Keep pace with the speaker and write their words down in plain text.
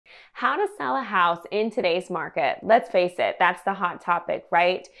How to sell a house in today's market. Let's face it, that's the hot topic,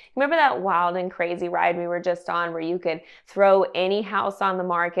 right? Remember that wild and crazy ride we were just on where you could throw any house on the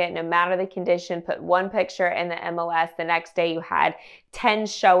market, no matter the condition, put one picture in the MLS, the next day you had 10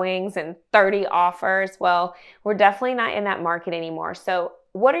 showings and 30 offers? Well, we're definitely not in that market anymore. So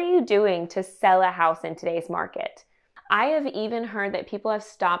what are you doing to sell a house in today's market? I have even heard that people have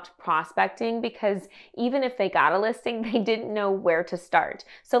stopped prospecting because even if they got a listing, they didn't know where to start.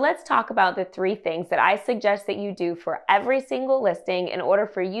 So let's talk about the 3 things that I suggest that you do for every single listing in order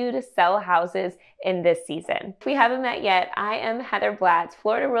for you to sell houses in this season. If we haven't met yet, I am Heather Blatz,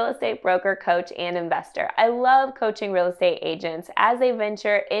 Florida real estate broker, coach, and investor. I love coaching real estate agents as they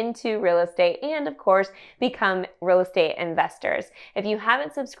venture into real estate and, of course, become real estate investors. If you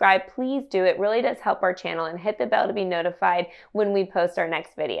haven't subscribed, please do. It really does help our channel, and hit the bell to be notified when we post our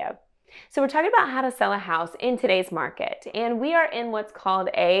next video. So we're talking about how to sell a house in today's market, and we are in what's called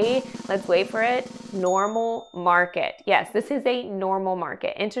a, let's wait for it, normal market. Yes, this is a normal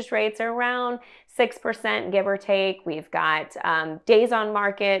market. Interest rates are around 6%, give or take. We've got days on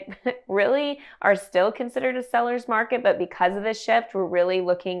market really are still considered a seller's market, but because of the shift, we're really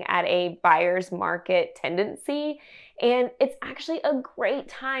looking at a buyer's market tendency. And it's actually a great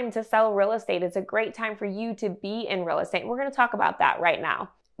time to sell real estate. It's a great time for you to be in real estate. We're going to talk about that right now.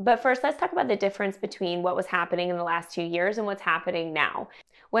 But first, let's talk about the difference between what was happening in the last 2 years and what's happening now.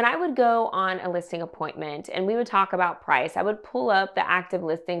 When I would go on a listing appointment and we would talk about price, I would pull up the active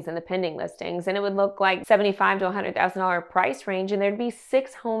listings and the pending listings, and it would look like $75,000 to $100,000 price range, and there'd be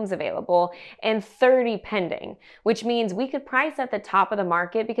 6 homes available and 30 pending, which means we could price at the top of the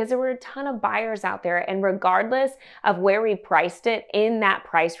market because there were a ton of buyers out there, and regardless of where we priced it in that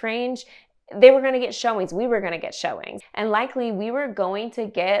price range, they were going to get showings, we were going to get showings, and likely we were going to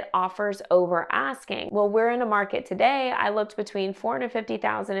get offers over asking. Well, we're in a market today, I looked between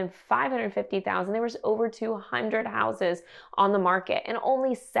 $450,000 and $550,000. There was over 200 houses on the market and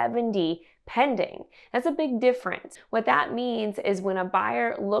only 70 pending. That's a big difference. What that means is when a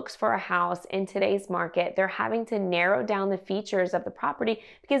buyer looks for a house in today's market, they're having to narrow down the features of the property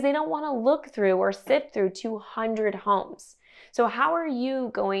because they don't want to look through or sift through 200 homes. So how are you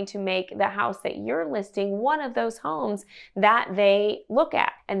going to make the house that you're listing one of those homes that they look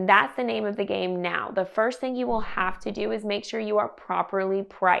at? And that's the name of the game now. The first thing you will have to do is make sure you are properly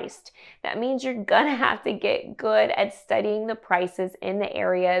priced. That means you're gonna have to get good at studying the prices in the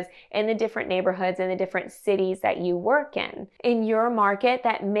areas, in the different neighborhoods, in the different cities that you work in. In your market,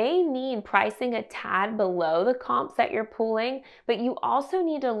 that may mean pricing a tad below the comps that you're pulling, but you also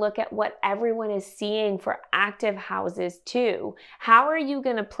need to look at what everyone is seeing for active houses too. How are you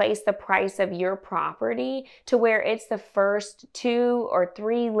going to place the price of your property to where it's the first 2 or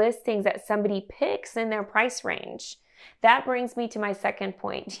 3 listings that somebody picks in their price range? That brings me to my second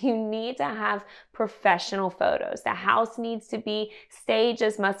point. You need to have professional photos. The house needs to be staged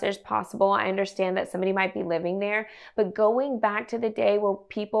as much as possible. I understand that somebody might be living there, but going back to the day where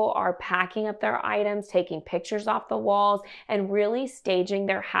people are packing up their items, taking pictures off the walls, and really staging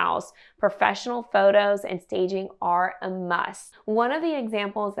their house, professional photos and staging are a must. One of the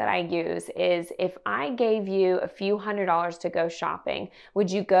examples that I use is if I gave you a few $100s to go shopping,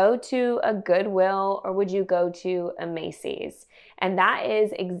 would you go to a Goodwill or would you go to a Macy's? And that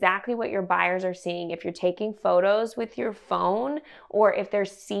is exactly what your buyers are seeing. If you're taking photos with your phone or if they're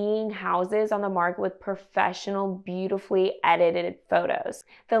seeing houses on the market with professional, beautifully edited photos.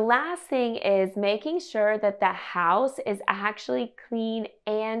 The last thing is making sure that the house is actually clean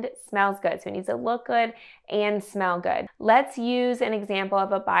and smells good. So it needs to look good and smell good. Let's use an example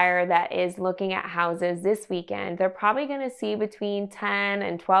of a buyer that is looking at houses this weekend. They're probably going to see between 10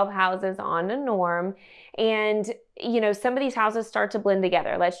 and 12 houses on the norm. And some of these houses start to blend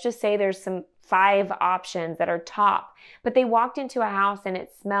together. Let's just say there's some 5 options that are top, but they walked into a house and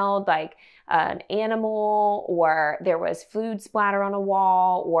it smelled like an animal, or there was food splatter on a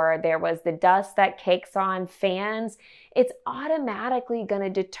wall, or there was the dust that cakes on fans. It's automatically going to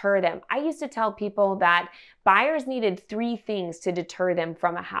deter them. I used to tell people that buyers needed 3 things to deter them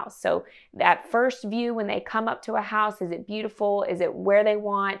from a house. So that first view when they come up to a house, is it beautiful? Is it where they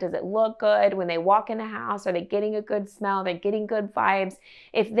want? Does it look good? When they walk in the house, are they getting a good smell? They're getting good vibes.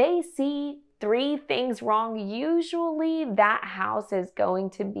 If they see three things wrong, usually that house is going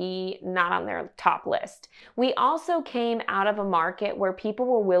to be not on their top list. We also came out of a market where people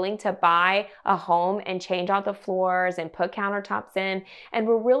were willing to buy a home and change out the floors and put countertops in. And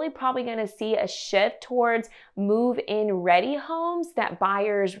we're really probably going to see a shift towards move-in ready homes that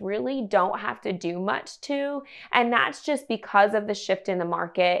buyers really don't have to do much to. And that's just because of the shift in the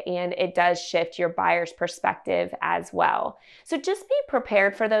market, and it does shift your buyer's perspective as well. So just be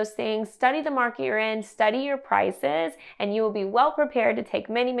prepared for those things. Study the market you're in, study your prices, and you will be well prepared to take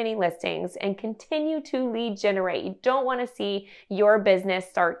many, many listings and continue to lead generate. You don't want to see your business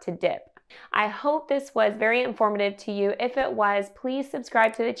start to dip. I hope this was very informative to you. If it was, please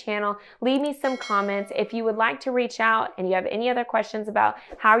subscribe to the channel. Leave me some comments. If you would like to reach out and you have any other questions about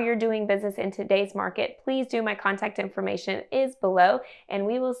how you're doing business in today's market, please do. My contact information is below, and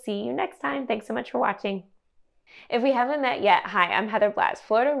we will see you next time. Thanks so much for watching. If we haven't met yet, hi, I'm Heather Blatz,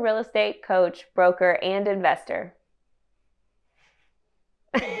 Florida real estate coach, broker, and investor.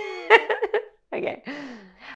 Okay.